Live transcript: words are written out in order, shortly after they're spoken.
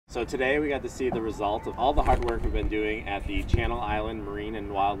So today we got to see the result of all the hard work we've been doing at the Channel Island Marine and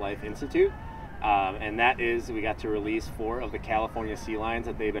Wildlife Institute. And that is, we got to release 4 of the California sea lions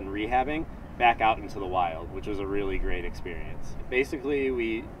that they've been rehabbing back out into the wild, which was a really great experience. Basically,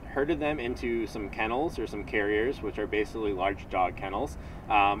 we herded them into some kennels or some carriers, which are basically large dog kennels.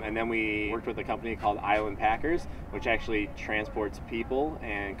 And then we worked with a company called Island Packers, which actually transports people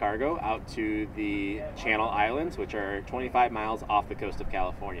and cargo out to the Channel Islands, which are 25 miles off the coast of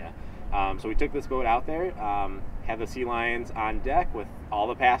California. So we took this boat out there, had the sea lions on deck with all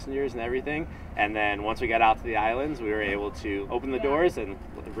the passengers and everything, and then once we got out to the islands, we were able to open the doors and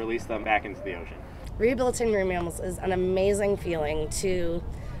release them back into the ocean. Rehabilitating marine mammals is an amazing feeling to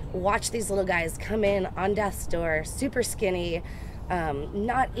watch these little guys come in on death's door, super skinny,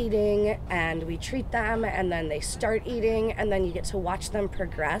 not eating, and we treat them and then they start eating, and then you get to watch them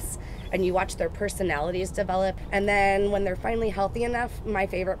progress and you watch their personalities develop. And then when they're finally healthy enough, my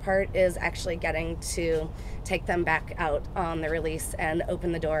favorite part is actually getting to take them back out on the release and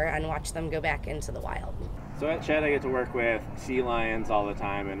open the door and watch them go back into the wild. So at Shedd, I get to work with sea lions all the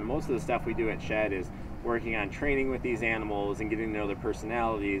time, and most of the stuff we do at Shedd is working on training with these animals and getting to know their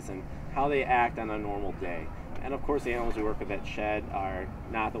personalities and how they act on a normal day. And of course, the animals we work with at Shedd are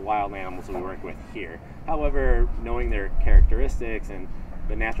not the wild animals that we work with here. However, knowing their characteristics and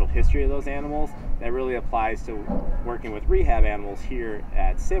the natural history of those animals, that really applies to working with rehab animals here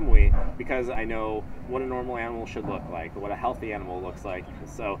at CIMWI, because I know what a normal animal should look like, what a healthy animal looks like.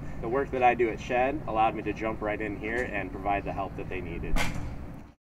 So the work that I do at Shedd allowed me to jump right in here and provide the help that they needed.